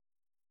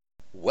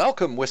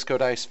Welcome,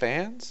 WiscoDice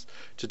fans.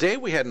 Today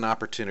we had an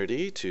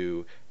opportunity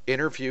to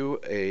interview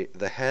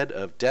the head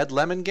of Dead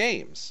Lemon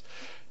Games.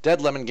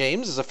 Dead Lemon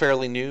Games is a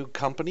fairly new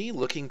company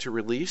looking to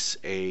release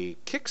a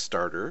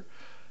Kickstarter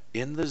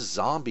in the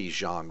zombie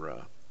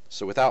genre.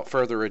 So without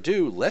further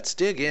ado, let's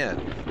dig in.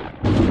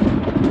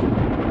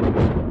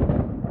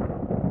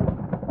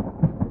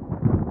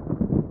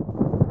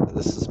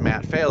 This is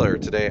Matt Failer.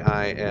 Today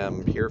I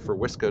am here for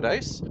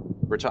WiscoDice.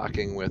 We're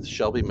talking with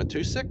Shelby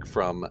Matusik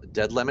from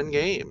Dead Lemon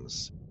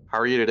Games. How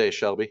are you today,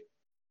 Shelby?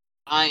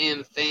 I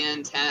am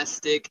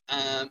fantastic.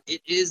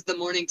 It is the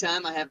morning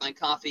time. I have my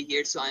coffee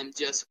here, so I'm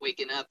just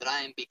waking up, but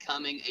I am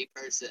becoming a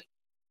person.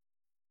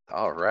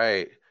 All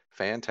right,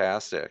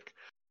 fantastic.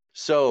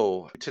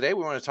 So today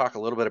we want to talk a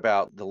little bit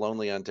about The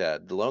Lonely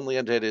Undead. The Lonely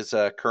Undead is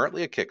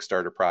currently a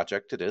Kickstarter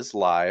project. It is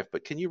live,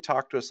 but can you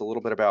talk to us a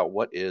little bit about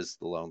what is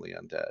The Lonely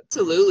Undead?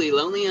 Absolutely.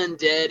 Lonely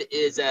Undead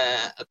is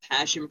a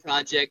passion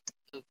project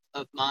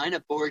of mine, a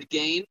board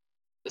game.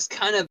 It was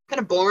kind of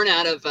born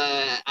out of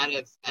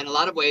in a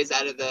lot of ways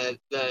out of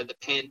the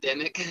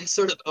pandemic.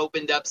 Sort of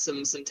opened up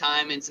some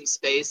time and some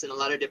space in a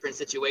lot of different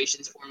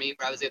situations for me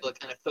where I was able to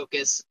kind of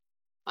focus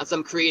on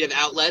some creative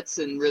outlets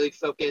and really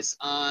focus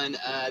on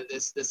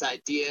this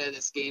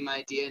game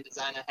idea and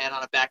design I had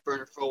on a back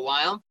burner for a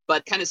while.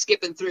 But kind of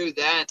skipping through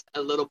that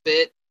a little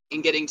bit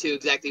and getting to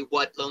exactly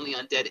what Lonely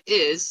Undead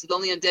is.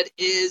 Lonely Undead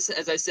is,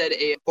 as I said,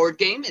 a board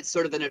game. It's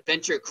sort of an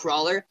adventure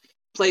crawler.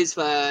 Plays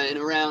in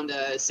around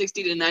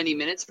 60 to 90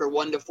 minutes for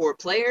 1 to 4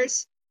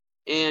 players.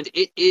 And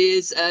it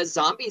is a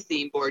zombie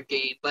themed board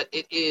game, but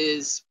it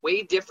is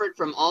way different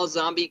from all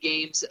zombie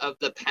games of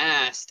the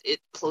past. It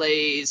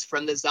plays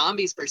from the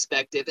zombies'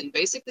 perspective and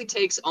basically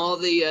takes all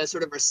the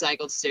sort of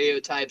recycled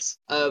stereotypes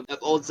of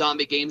old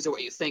zombie games or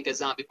what you think a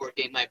zombie board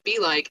game might be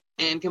like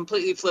and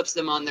completely flips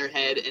them on their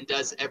head and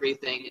does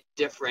everything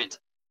different.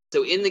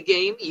 So in the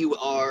game, you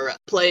are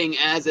playing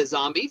as a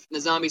zombie. From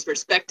the zombie's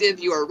perspective,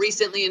 you are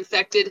recently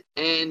infected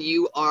and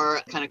you are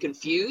kind of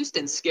confused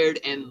and scared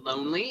and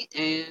lonely.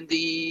 And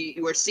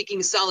you are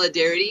seeking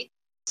solidarity,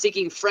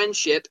 seeking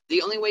friendship.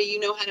 The only way you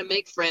know how to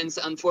make friends,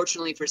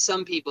 unfortunately for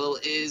some people,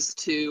 is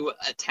to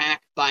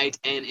attack, bite,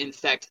 and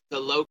infect the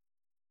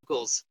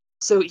locals.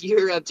 So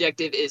your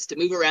objective is to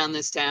move around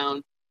this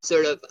town,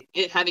 sort of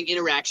having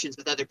interactions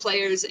with other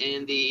players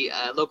and the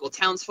local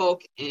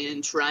townsfolk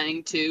and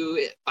trying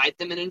to fight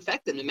them and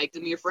infect them and make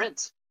them your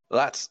friends.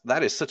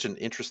 That is such an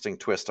interesting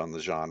twist on the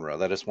genre.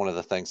 That is one of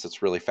the things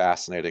that's really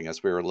fascinating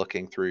as we were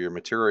looking through your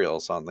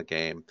materials on the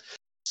game.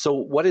 So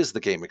what is the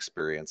game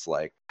experience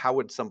like? How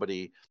would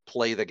somebody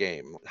play the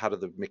game? How do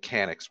the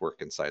mechanics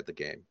work inside the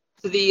game?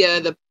 So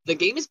the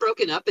game is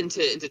broken up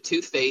into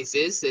two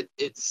phases.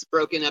 It's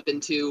broken up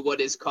into what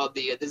is called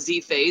the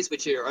Z phase,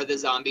 which are the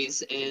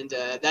zombies, and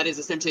that is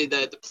essentially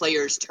the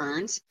players'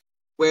 turns,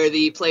 where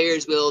the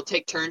players will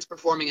take turns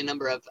performing a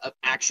number of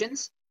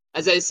actions.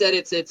 As I said,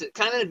 it's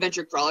kind of an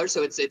adventure crawler,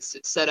 so it's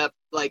set up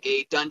like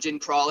a dungeon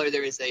crawler.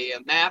 There is a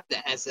map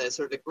that has a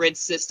sort of a grid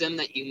system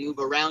that you move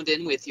around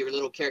in with your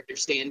little character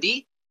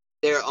standee.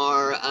 There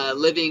are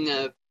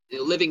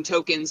living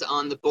tokens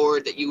on the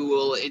board that you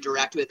will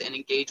interact with and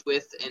engage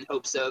with in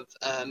hopes of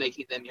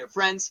making them your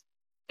friends.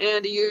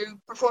 And you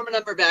perform a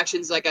number of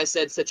actions, like I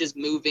said, such as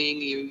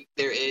moving.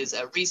 There is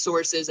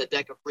resources, a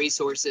deck of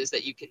resources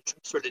that you can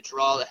sort of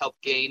draw to help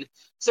gain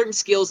certain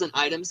skills and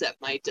items that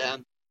might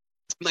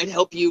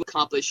help you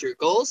accomplish your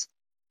goals.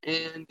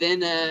 And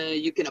then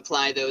you can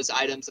apply those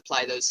items,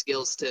 apply those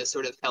skills to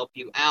sort of help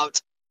you out.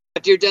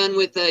 After you're done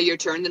with your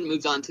turn, then it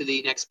moves on to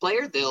the next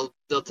player. They'll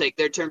take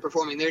their turn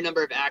performing their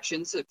number of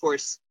actions. Of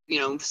course,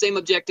 same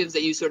objectives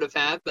that you sort of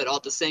have, but all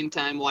at the same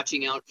time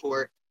watching out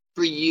for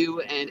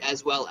you and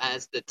as well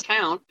as the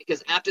town.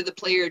 Because after the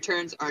player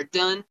turns are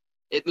done,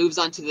 it moves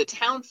on to the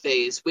town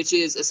phase, which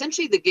is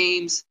essentially the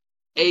game's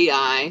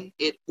AI.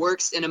 It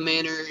works in a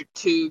manner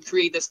to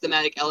create this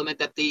thematic element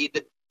that the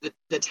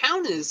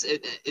town is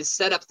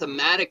set up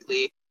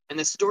thematically, and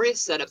the story is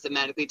set up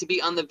thematically to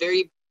be on the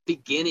very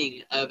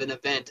beginning of an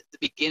event, the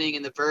beginning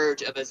and the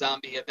verge of a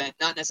zombie event,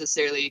 not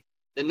necessarily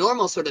the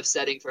normal sort of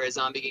setting for a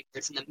zombie game where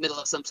it's in the middle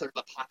of some sort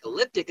of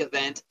apocalyptic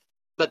event.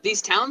 But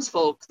these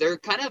townsfolk, they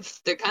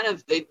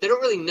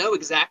don't really know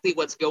exactly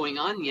what's going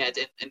on yet,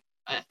 and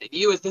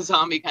you as the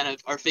zombie kind of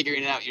are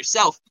figuring it out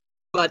yourself.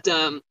 But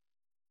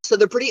so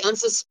they're pretty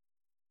unsuspicious.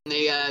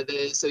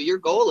 So your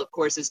goal, of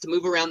course, is to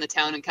move around the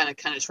town and kind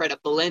of try to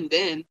blend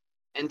in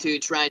and to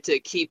try to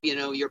keep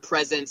your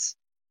presence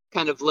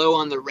kind of low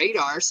on the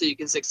radar so you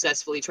can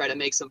successfully try to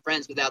make some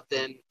friends without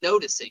them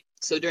noticing.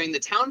 So during the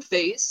town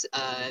phase,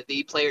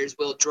 the players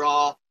will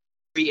draw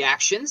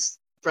reactions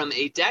from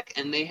a deck,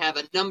 and they have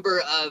a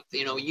number of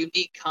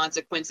unique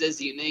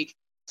consequences, unique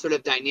sort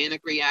of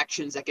dynamic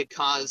reactions that could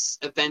cause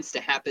events to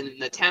happen in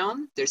the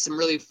town. There's some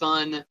really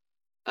fun,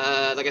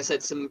 like I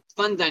said, some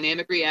fun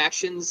dynamic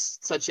reactions,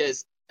 such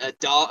as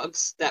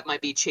dogs that might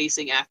be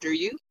chasing after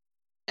you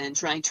and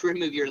trying to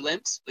remove your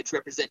limbs, which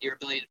represent your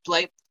ability to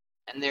play.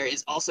 And there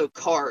is also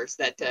cars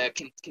that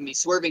can be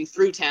swerving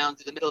through town,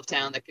 through the middle of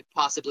town, that could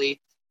possibly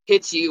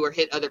hit you or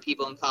hit other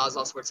people and cause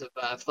all sorts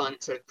of fun,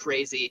 sort of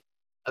crazy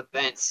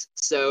events.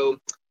 So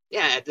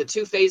yeah, the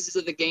two phases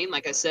of the game,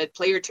 like I said,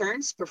 player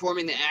turns,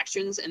 performing the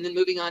actions, and then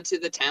moving on to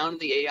the town,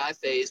 the AI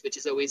phase, which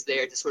is always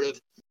there to sort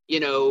of,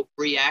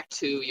 react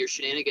to your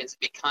shenanigans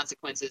and make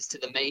consequences to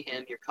the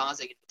mayhem you're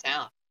causing in the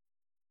town.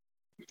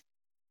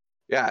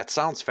 Yeah, it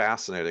sounds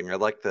fascinating. I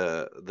like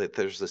that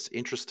there's this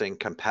interesting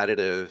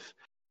competitive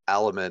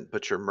element,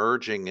 but you're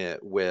merging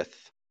it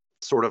with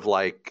sort of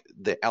like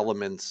the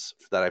elements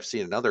that I've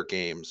seen in other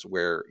games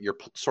where you're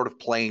sort of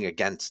playing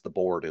against the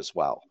board as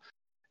well.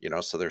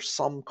 So there's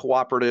some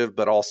cooperative,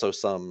 but also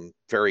some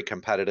very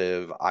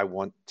competitive. I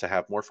want to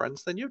have more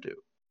friends than you do.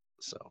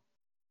 So,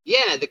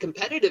 Yeah, the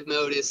competitive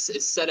mode is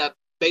set up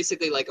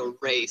basically like a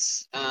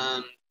race.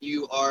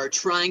 You are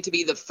trying to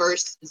be the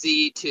first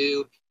Z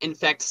to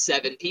infect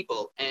 7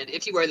 people, and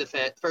if you are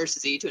the first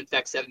Z to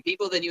infect 7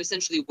 people, then you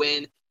essentially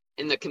win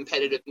in the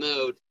competitive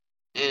mode.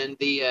 And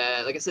the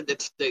like I said,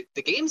 the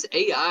game's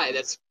AI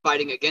that's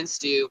fighting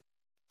against you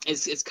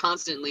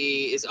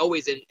is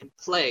always in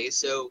play.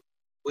 So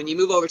when you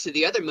move over to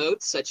the other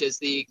modes, such as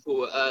the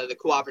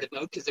cooperative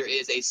mode, because there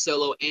is a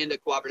solo and a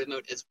cooperative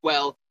mode as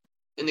well.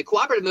 In the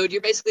cooperative mode, you're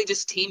basically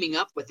just teaming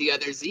up with the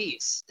other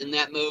Z's. In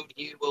that mode,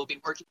 you will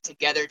be working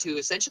together to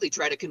essentially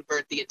try to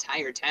convert the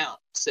entire town.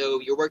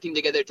 So you're working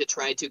together to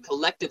try to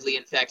collectively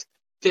infect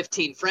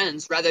 15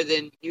 friends rather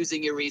than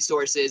using your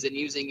resources and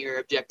using your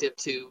objective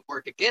to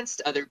work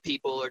against other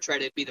people or try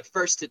to be the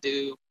first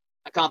to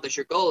accomplish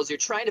your goals. You're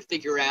trying to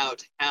figure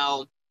out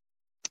how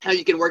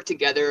you can work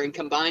together and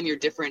combine your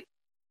different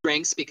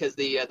strengths, because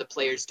the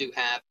players do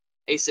have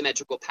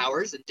asymmetrical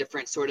powers and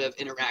different sort of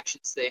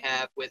interactions they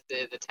have with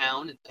the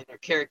town and their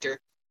character.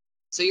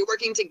 So you're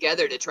working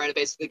together to try to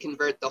basically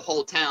convert the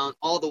whole town,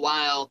 all the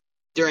while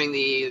during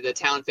the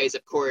town phase,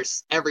 of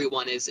course,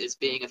 everyone is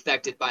being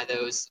affected by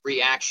those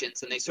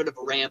reactions, and they sort of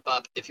ramp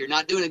up. If you're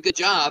not doing a good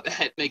job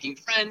at making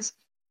friends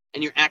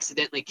and you're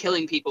accidentally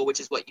killing people, which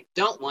is what you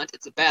don't want,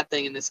 it's a bad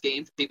thing in this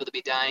game for people to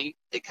be dying.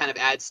 It kind of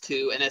adds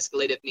to an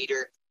escalated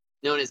meter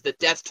known as the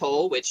death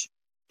toll, which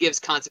gives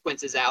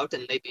consequences out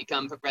and they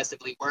become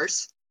progressively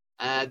worse.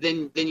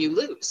 Then you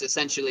lose.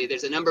 Essentially,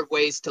 there's a number of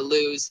ways to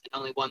lose and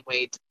only one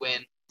way to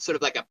win. Sort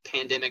of like a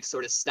pandemic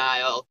sort of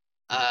style.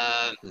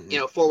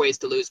 mhm. 4 ways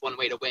to lose, one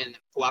way to win.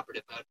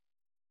 Cooperative mode.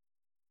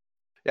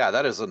 Yeah,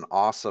 that is an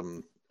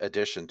awesome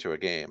addition to a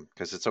game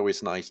because it's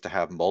always nice to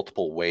have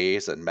multiple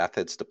ways and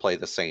methods to play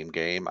the same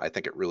game. I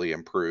think it really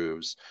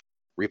improves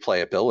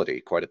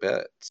replayability quite a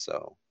bit.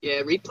 So,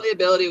 Yeah,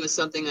 replayability was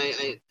something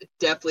I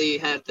definitely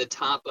had at the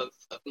top of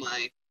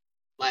my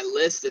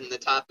list and the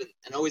top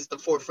and always the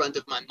forefront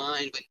of my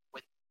mind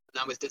when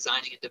I was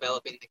designing and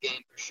developing the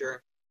game for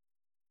sure.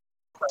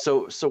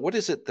 so what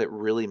is it that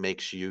really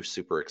makes you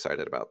super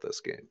excited about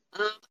this game?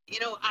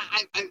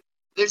 I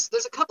there's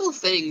a couple of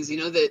things.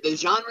 The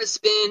genre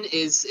spin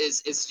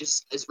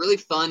is really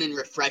fun and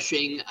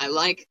refreshing. I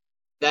like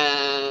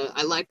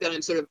that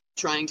I'm sort of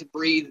trying to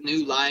breathe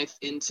new life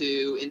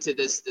into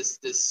this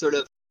sort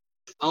of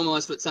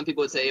almost what some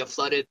people would say a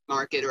flooded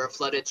market or a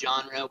flooded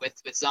genre with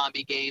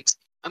zombie games.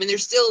 I mean,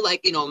 there's still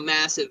like a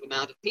massive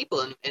amount of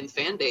people and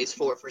fan base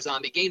for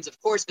zombie games, of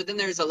course, but then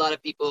there's a lot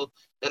of people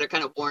that are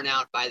kind of worn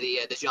out by the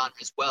genre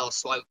as well.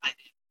 So one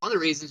of the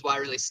reasons why I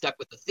really stuck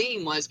with the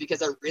theme was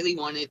because I really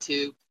wanted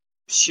to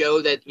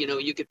show that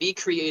you could be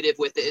creative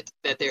with it,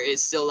 that there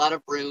is still a lot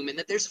of room, and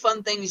that there's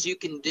fun things you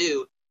can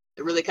do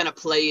that really kind of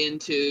play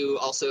into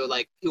also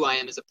like who I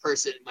am as a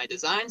person. My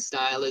design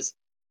style is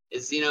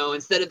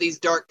instead of these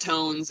dark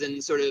tones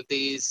and sort of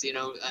these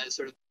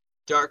sort of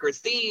darker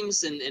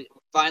themes and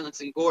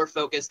violence and gore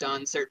focused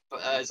on certain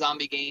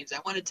zombie games, I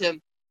wanted to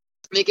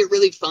make it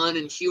really fun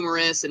and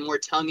humorous and more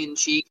tongue in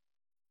cheek,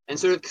 and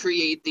sort of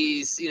create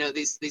these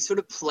sort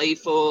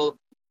of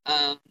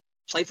um,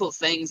 playful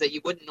things that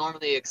you wouldn't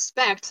normally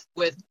expect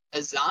with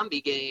a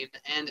zombie game.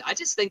 And I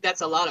just think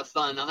that's a lot of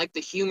fun. I like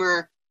the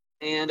humor,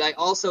 and I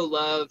also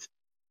love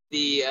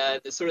the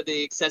sort of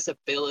the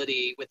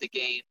accessibility with the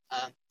game.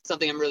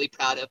 Something I'm really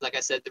proud of, like I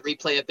said, the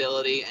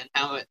replayability and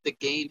how the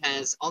game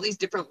has all these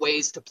different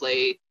ways to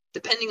play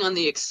depending on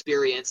the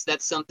experience.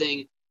 That's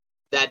something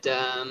that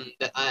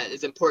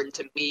is important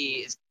to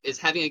me is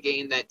having a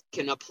game that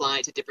can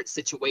apply to different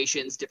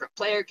situations, different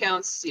player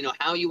counts.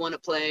 How you want to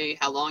play,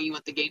 how long you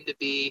want the game to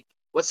be,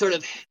 what sort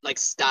of like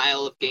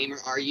style of gamer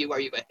are you? Are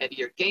you a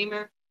heavier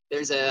gamer?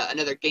 There's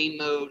another game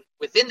mode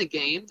within the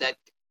game that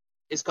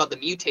is called the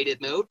mutated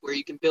mode, where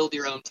you can build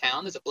your own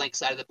town. There's a blank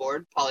side of the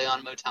board,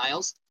 polygonal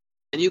tiles,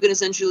 and you can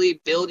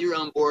essentially build your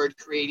own board,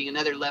 creating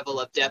another level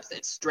of depth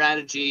and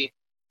strategy.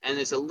 And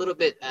there's a little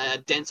bit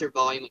denser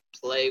volume of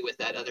play with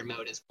that other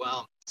mode as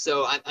well.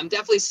 So I'm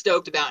definitely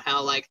stoked about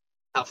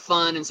how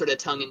fun and sort of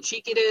tongue in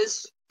cheek it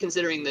is,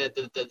 considering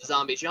the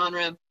zombie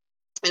genre,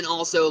 and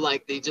also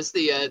like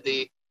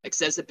the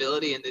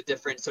accessibility and the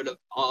different sort of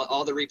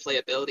all the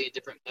replayability in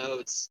different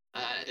modes.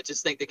 I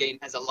just think the game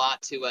has a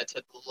lot to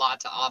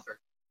offer.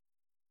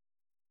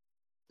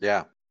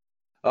 Yeah.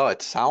 Oh,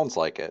 it sounds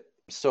like it.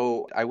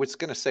 So I was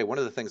going to say one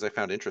of the things I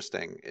found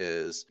interesting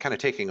is kind of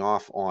taking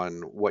off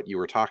on what you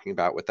were talking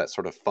about with that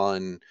sort of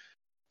fun,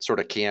 sort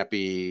of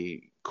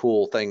campy,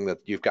 cool thing that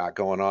you've got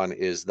going on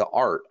is the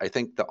art. I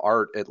think the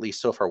art, at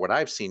least so far, what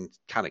I've seen,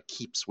 kind of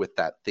keeps with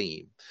that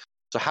theme.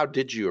 So how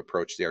did you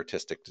approach the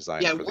artistic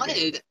design Yeah, for the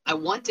game? I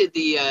wanted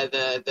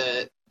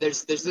the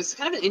there's this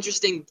kind of an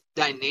interesting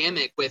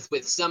dynamic with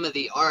some of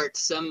the art.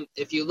 Some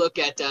if you look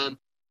at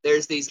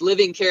there's these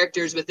living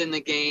characters within the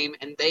game,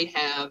 and they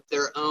have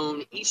their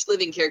own. Each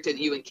living character that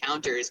you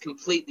encounter is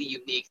completely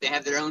unique. They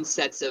have their own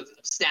sets of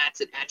stats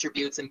and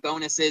attributes and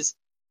bonuses,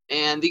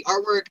 and the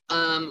artwork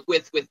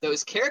with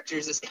those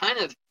characters is kind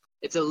of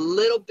it's a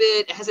little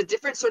bit it has a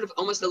different sort of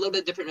almost a little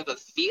bit different of a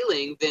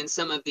feeling than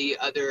some of the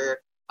other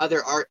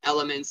art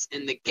elements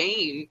in the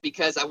game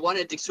because I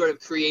wanted to sort of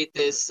create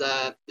this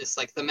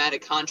like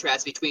thematic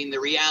contrast between the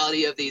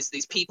reality of these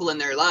people in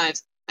their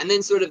lives and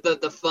then sort of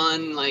the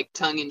fun like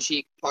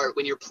tongue-in-cheek part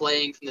when you're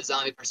playing from the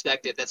zombie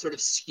perspective, that sort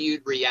of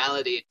skewed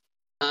reality.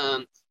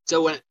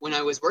 So when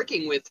I was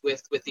working with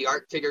the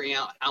art, figuring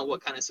out how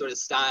what kind of sort of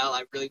style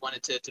I really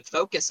wanted to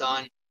focus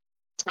on,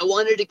 I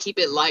wanted to keep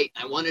it light.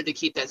 I wanted to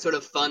keep that sort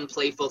of fun,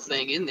 playful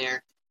thing in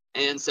there.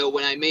 And so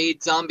when I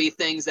made zombie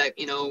things that,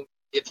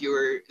 if you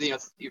were,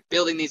 you're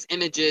building these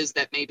images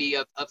that maybe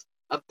of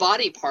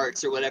body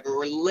parts or whatever,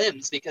 or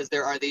limbs, because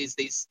there are these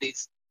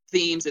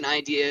themes and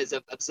ideas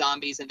of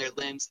zombies and their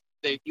limbs.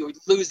 You're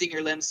losing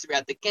your limbs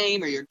throughout the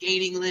game, or you're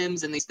gaining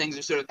limbs, and these things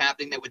are sort of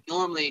happening that would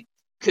normally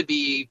could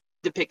be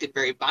depicted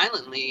very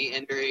violently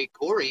and very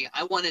gory.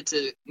 I wanted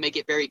to make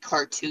it very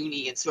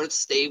cartoony and sort of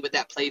stay with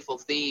that playful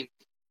theme.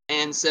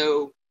 And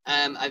so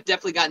I've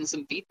definitely gotten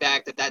some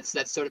feedback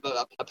that's sort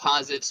of a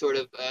positive sort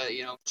of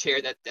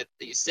chair that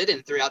you sit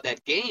in throughout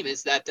that game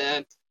is that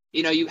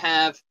you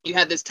have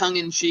this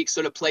tongue-in-cheek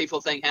sort of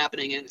playful thing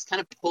happening, and it's kind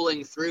of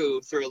pulling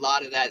through a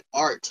lot of that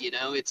art.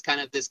 It's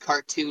kind of this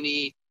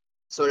cartoony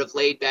sort of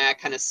laid back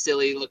kind of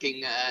silly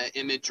looking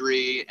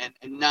imagery, and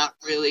not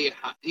really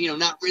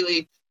not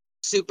really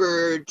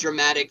super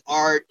dramatic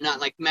art, not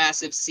like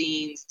massive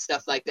scenes,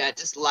 stuff like that,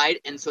 just light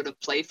and sort of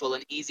playful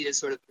and easy to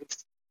sort of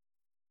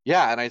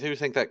Yeah, and I do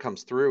think that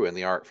comes through in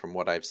the art from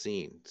what I've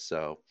seen.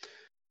 So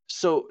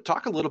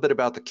talk a little bit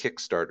about the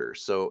Kickstarter.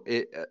 So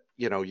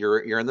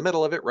you're in the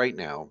middle of it right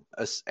now.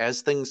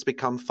 As things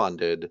become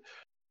funded,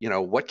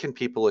 what can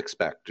people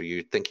expect? Are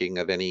you thinking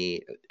of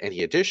any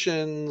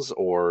additions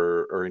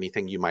or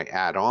anything you might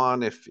add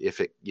on if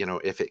it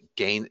if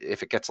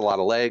it gets a lot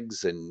of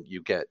legs and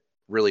you get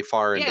really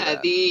far into Yeah,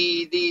 that?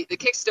 the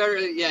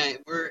Kickstarter, yeah,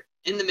 we're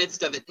in the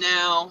midst of it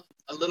now,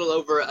 a little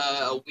over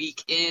a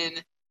week in,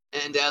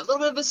 and a little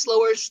bit of a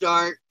slower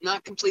start,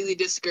 not completely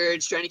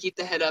discouraged, trying to keep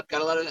the head up,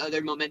 got a lot of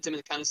other momentum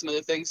and kind of some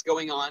other things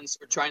going on, so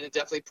we're trying to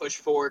definitely push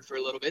forward for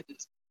a little bit and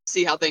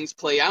see how things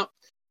play out.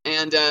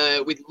 And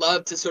we'd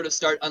love to sort of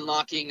start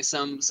unlocking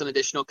some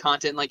additional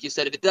content. Like you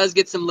said, if it does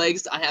get some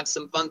legs, I have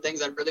some fun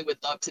things I really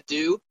would love to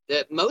do.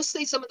 That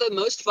mostly some of the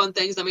most fun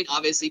things. I mean,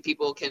 obviously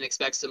people can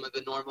expect some of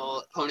the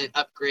normal opponent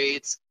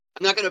upgrades.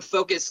 I'm not going to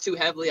focus too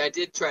heavily. I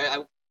did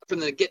try from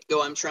the get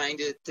go. I'm trying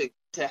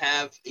to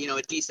have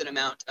a decent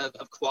amount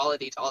of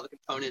quality to all the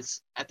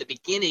components at the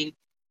beginning.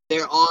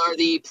 There are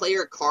the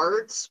player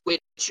cards,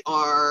 which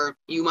are,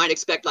 you might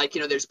expect, like,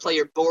 there's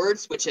player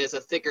boards, which is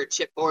a thicker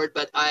chipboard,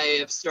 but I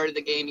have started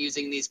the game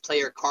using these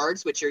player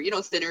cards, which are,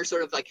 thinner,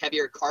 sort of like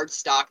heavier card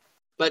stock,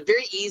 but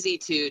very easy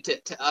to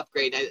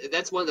upgrade.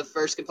 That's one of the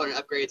first component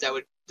upgrades I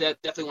would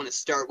definitely want to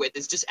start with,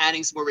 is just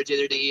adding some more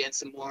rigidity and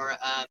some more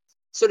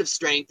sort of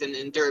strength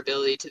and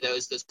durability to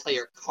those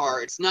player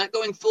cards. Not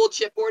going full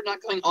chipboard,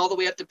 not going all the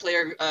way up to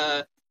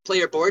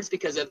player boards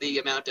because of the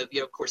amount of,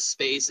 of course,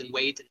 space and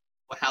weight and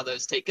how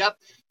those take up,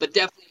 but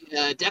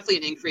definitely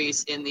an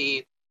increase in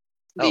the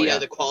Oh the uh, yeah.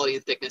 the quality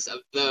and thickness of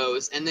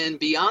those. And then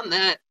beyond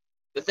that,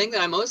 the thing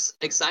that I'm most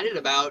excited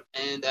about,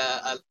 and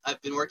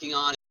I've been working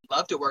on, and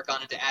love to work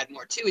on, and to add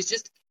more to, is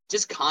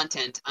just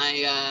content.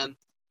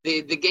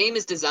 The game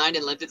is designed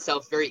and lends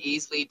itself very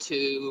easily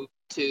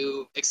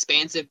to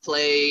expansive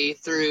play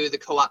through the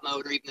co-op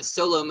mode or even the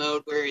solo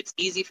mode, where it's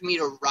easy for me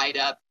to write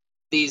up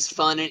these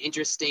fun and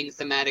interesting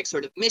thematic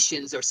sort of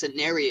missions or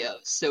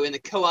scenarios. So in the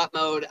co-op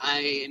mode,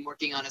 I am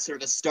working on a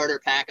sort of a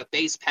starter pack, a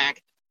base pack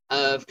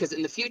of, because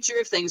in the future,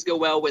 if things go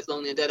well with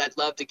Lonely Undead, I'd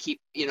love to keep,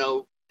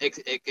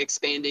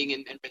 expanding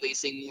and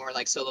releasing more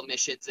like solo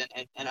missions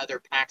and other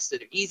packs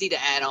that are easy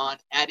to add on,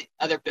 add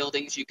other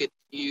buildings you could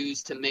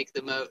use to make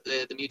the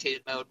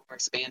mutated mode more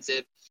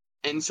expansive,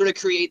 and sort of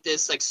create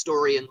this like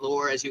story and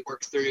lore as you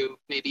work through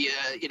maybe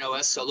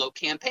a solo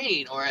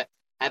campaign, or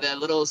have a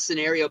little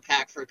scenario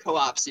pack for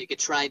co-op, so you could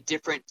try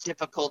different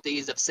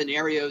difficulties of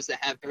scenarios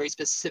that have very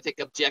specific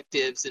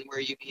objectives and where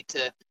you need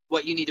to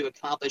what you need to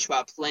accomplish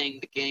while playing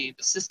the game.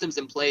 The systems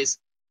in place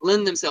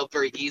lend themselves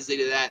very easily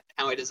to that,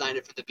 how I designed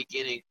it from the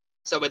beginning.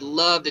 So I would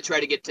love to try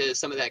to get to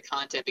some of that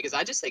content because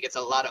I just think it's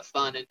a lot of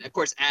fun, and of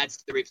course adds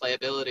to the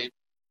replayability.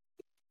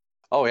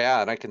 Oh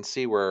yeah, and I can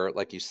see where,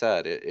 like you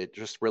said, it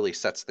just really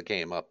sets the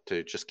game up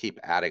to just keep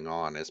adding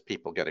on as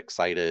people get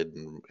excited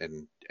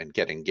and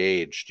get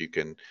engaged. You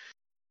can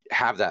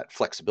have that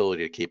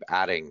flexibility to keep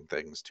adding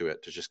things to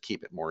it to just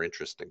keep it more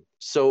interesting.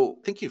 So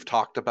I think you've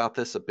talked about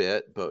this a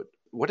bit, but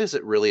what is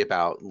it really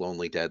about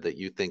Lonely Dead that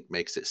you think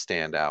makes it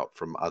stand out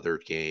from other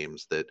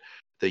games that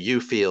you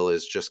feel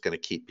is just going to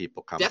keep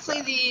people coming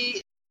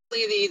Definitely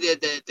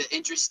back? the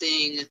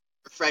interesting,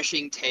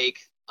 refreshing take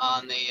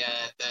on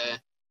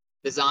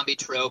the zombie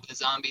trope, the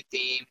zombie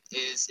theme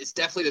is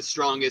definitely the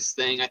strongest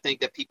thing. I think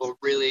that people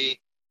really,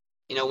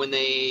 when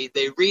they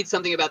read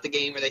something about the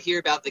game or they hear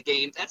about the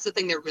game, that's the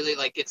thing that really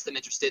like gets them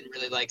interested and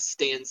really like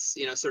stands,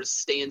 sort of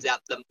stands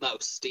out the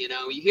most.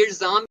 You hear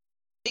zombie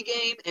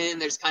game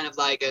and there's kind of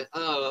like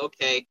oh,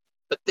 okay.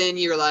 But then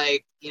you're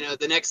like,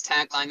 the next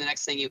tagline, the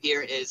next thing you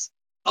hear is,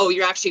 oh,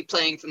 you're actually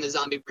playing from the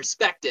zombie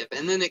perspective.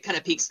 And then it kind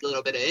of piques a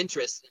little bit of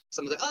interest.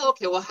 Someone's like, oh,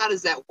 okay, well, how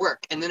does that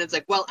work? And then it's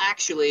like, well,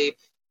 actually,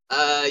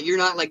 you're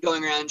not like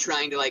going around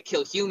trying to like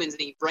kill humans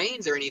and eat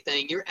brains or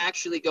anything. You're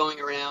actually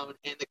going around,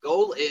 and the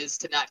goal is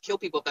to not kill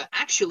people, but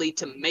actually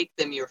to make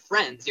them your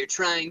friends. You're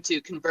trying to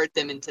convert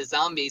them into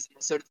zombies in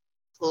a sort of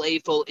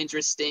playful,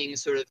 interesting,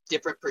 sort of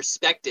different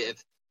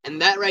perspective.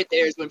 And that right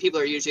there is when people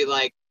are usually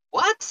like,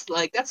 what?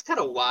 Like, that's kind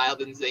of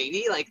wild and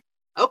zany. Like,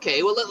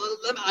 okay, well,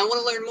 I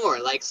want to learn more.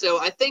 Like, so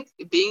I think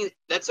being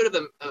that sort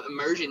of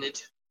immersion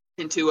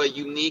into a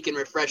unique and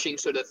refreshing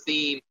sort of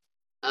theme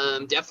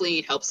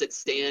definitely helps it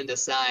stand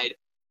aside.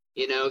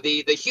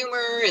 The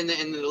humor and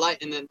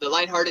the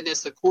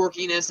lightheartedness, the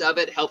quirkiness of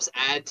it helps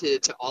add to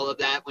all of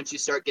that once you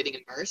start getting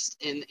immersed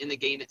in the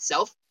game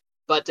itself.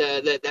 But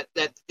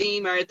that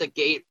theme right at the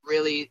gate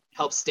really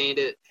helps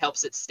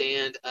it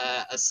stand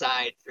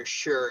aside for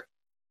sure.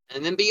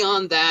 And then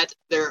beyond that,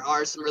 there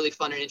are some really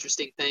fun and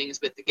interesting things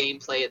with the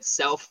gameplay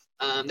itself.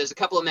 There's a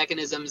couple of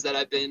mechanisms that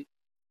I've been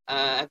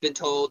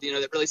told,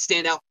 that really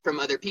stand out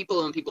from other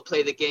people when people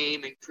play the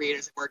game and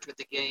creators have worked with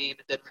the game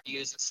and done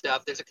reviews and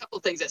stuff. There's a couple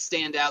of things that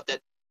stand out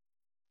that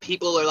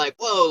people are like,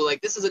 whoa,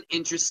 like this is an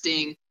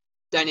interesting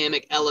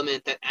dynamic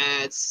element that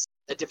adds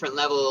a different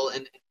level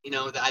and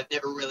that I've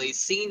never really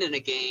seen in a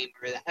game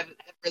or that haven't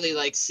really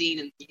like seen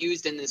and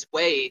used in this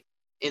way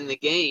in the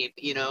game,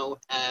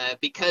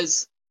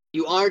 because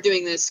you are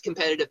doing this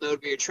competitive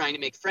mode where you're trying to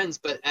make friends,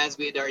 but as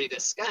we had already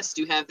discussed,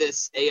 you have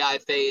this AI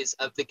phase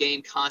of the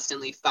game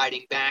constantly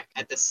fighting back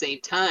at the same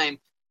time.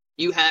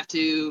 You have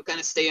to kind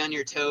of stay on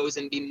your toes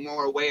and be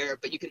more aware,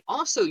 but you can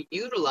also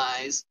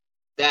utilize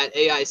that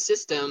AI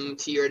system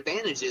to your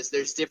advantages.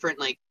 There's different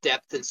like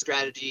depth and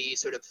strategy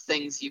sort of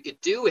things you could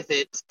do with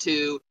it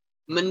to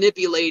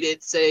manipulate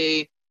it.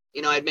 Say,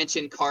 I'd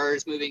mentioned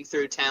cars moving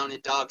through town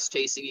and dogs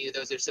chasing you.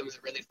 Those are some of the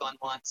really fun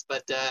ones.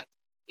 But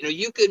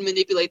you could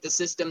manipulate the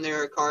system.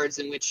 There are cards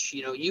in which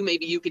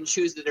you can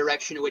choose the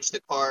direction in which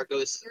the car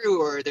goes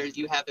through, or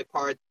you have the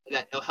card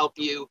that'll help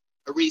you,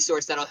 a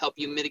resource that'll help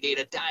you mitigate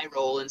a die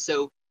roll. And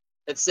so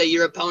let's say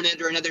your opponent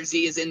or another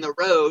Z is in the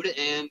road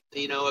and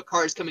a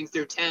car is coming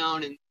through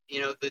town and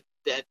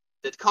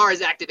the car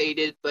is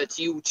activated, but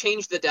you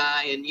change the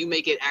die and you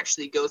make it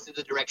actually go through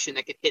the direction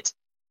that could hit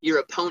your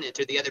opponent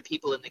or the other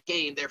people in the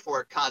game,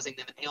 therefore causing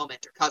them an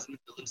ailment or causing them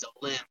to lose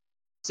a limb.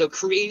 So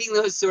creating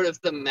those sort of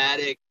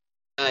thematic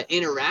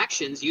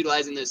interactions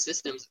utilizing those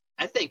systems,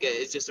 I think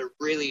is just a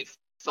really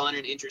fun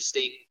and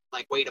interesting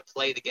like way to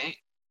play the game.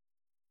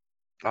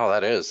 Oh,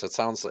 that is. It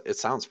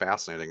sounds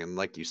fascinating, and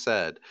like you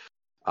said,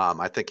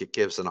 I think it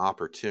gives an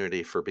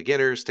opportunity for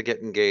beginners to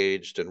get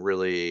engaged and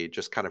really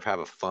just kind of have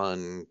a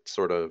fun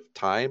sort of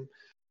time.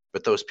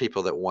 But those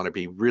people that want to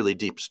be really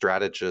deep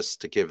strategists,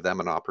 to give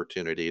them an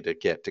opportunity to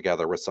get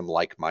together with some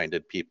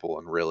like-minded people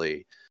and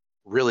really,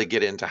 really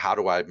get into how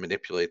do I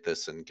manipulate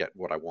this and get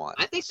what I want.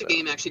 I think the So,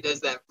 game actually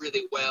does that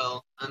really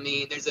well. I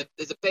mean, there's a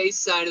base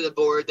side of the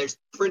board. There's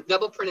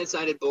double printed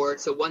sided board.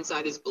 So one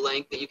side is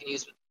blank that you can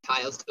use with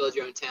tiles to build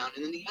your own town,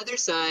 and then the other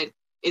side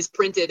is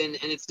printed and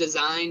it's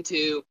designed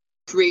to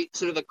create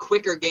sort of a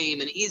quicker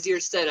game, an easier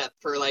setup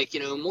for like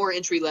more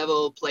entry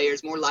level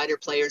players, more lighter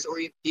players, or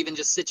even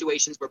just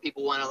situations where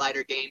people want a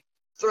lighter game.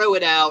 Throw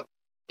it out.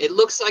 It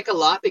looks like a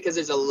lot because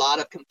there's a lot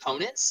of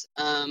components.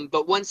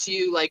 But once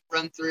you like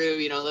run through,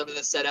 a little bit of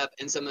the setup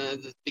and some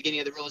of the beginning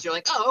of the rules, you're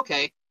like, oh,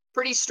 okay,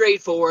 pretty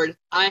straightforward.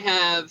 I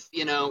have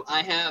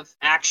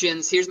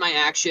actions. Here's my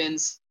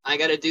actions. I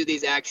got to do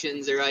these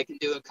actions, or I can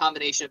do a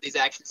combination of these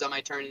actions on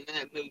my turn, and then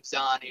it moves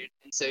on.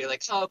 And so you're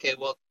like, oh, okay,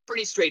 well,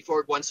 pretty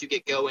straightforward once you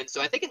get going.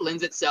 So I think it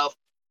lends itself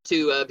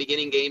to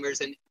beginning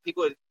gamers, and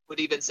people would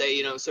even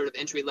say, sort of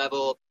entry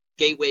level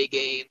gateway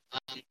game.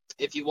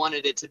 If you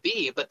wanted it to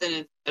be. But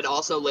then it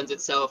also lends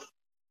itself,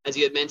 as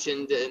you had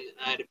mentioned and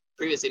I had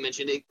previously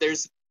mentioned,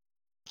 there's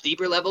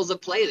deeper levels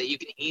of play that you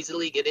can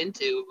easily get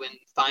into and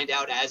find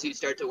out as you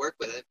start to work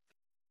with it.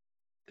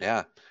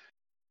 yeah.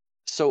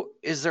 So,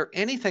 is there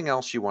anything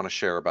else you want to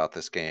share about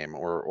this game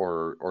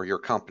or your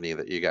company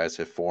that you guys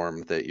have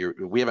formed that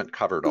we haven't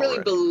covered I really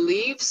already?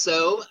 believe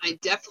so. I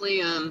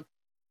definitely,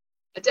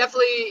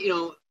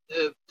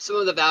 some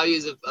of the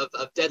values of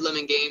Dead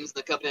Lemon Games,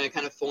 the company I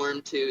kind of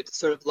formed to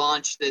sort of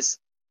launch this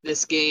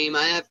game.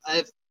 I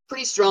have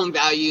pretty strong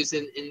values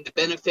in the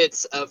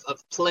benefits of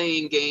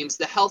playing games,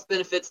 the health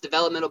benefits,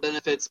 developmental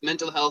benefits,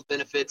 mental health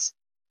benefits,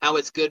 how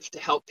it's good to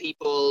help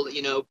people,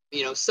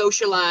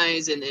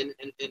 socialize and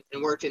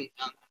work in,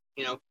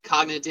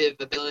 cognitive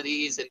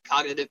abilities and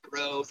cognitive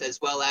growth, as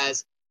well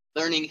as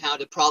learning how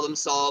to problem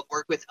solve,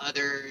 work with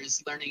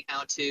others, learning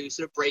how to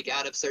sort of break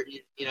out of certain,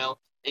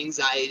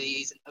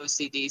 anxieties and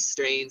OCD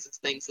strains and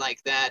things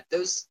like that.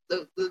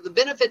 The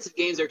benefits of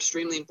games are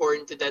extremely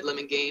important to Dead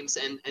Lemon Games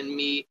and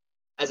me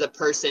as a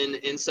person.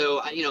 And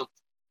so,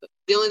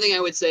 the only thing I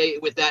would say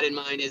with that in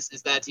mind is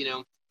that,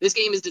 this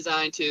game is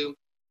designed to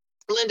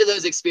lend to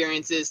those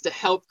experiences, to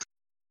help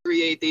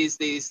create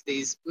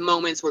these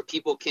moments where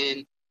people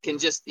can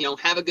just,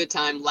 have a good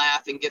time,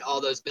 laugh, and get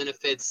all those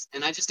benefits.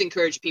 And I just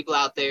encourage people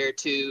out there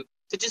to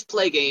just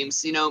play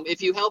games.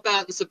 If you help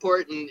out and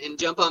support and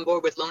jump on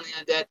board with Lonely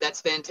Undead,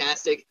 that's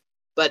fantastic.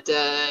 But,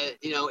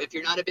 if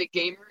you're not a big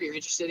gamer, you're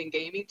interested in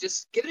gaming,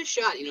 just give it a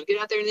shot.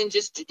 Get out there and then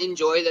just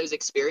enjoy those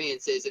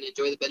experiences and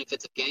enjoy the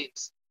benefits of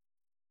games.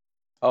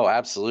 Oh,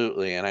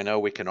 absolutely. And I know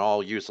we can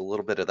all use a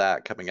little bit of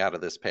that coming out of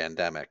this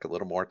pandemic, a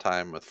little more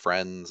time with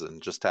friends and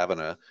just having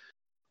like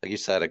you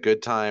said, a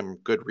good time,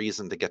 good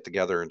reason to get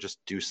together and just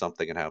do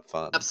something and have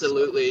fun.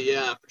 Absolutely. So.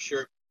 Yeah, for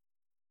sure.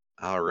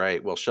 All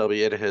right. Well,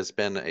 Shelby, it has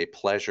been a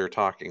pleasure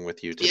talking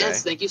with you today.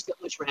 Yes, thank you so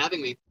much for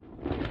having me.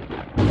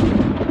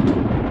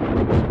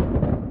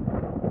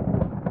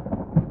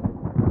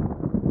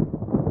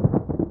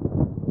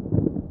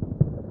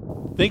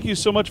 Thank you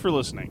so much for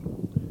listening.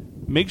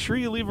 Make sure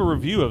you leave a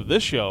review of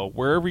this show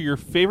wherever your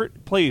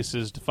favorite place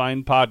is to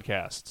find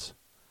podcasts.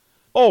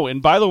 Oh,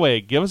 and by the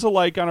way, give us a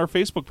like on our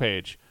Facebook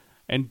page.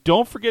 And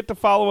don't forget to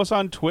follow us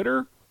on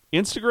Twitter,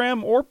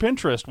 Instagram, or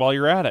Pinterest while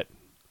you're at it.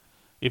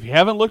 If you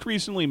haven't looked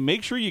recently,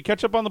 make sure you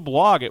catch up on the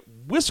blog at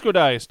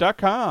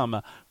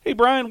WiscoDice.com. Hey,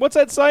 Brian, what's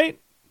that site?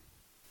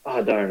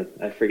 Oh, darn,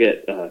 I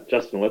forget.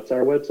 Justin, what's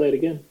our website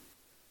again?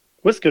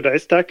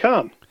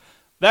 WiscoDice.com.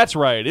 That's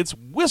right, it's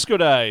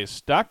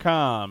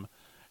WiscoDice.com.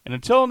 And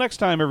until next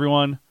time,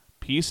 everyone,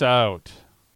 peace out.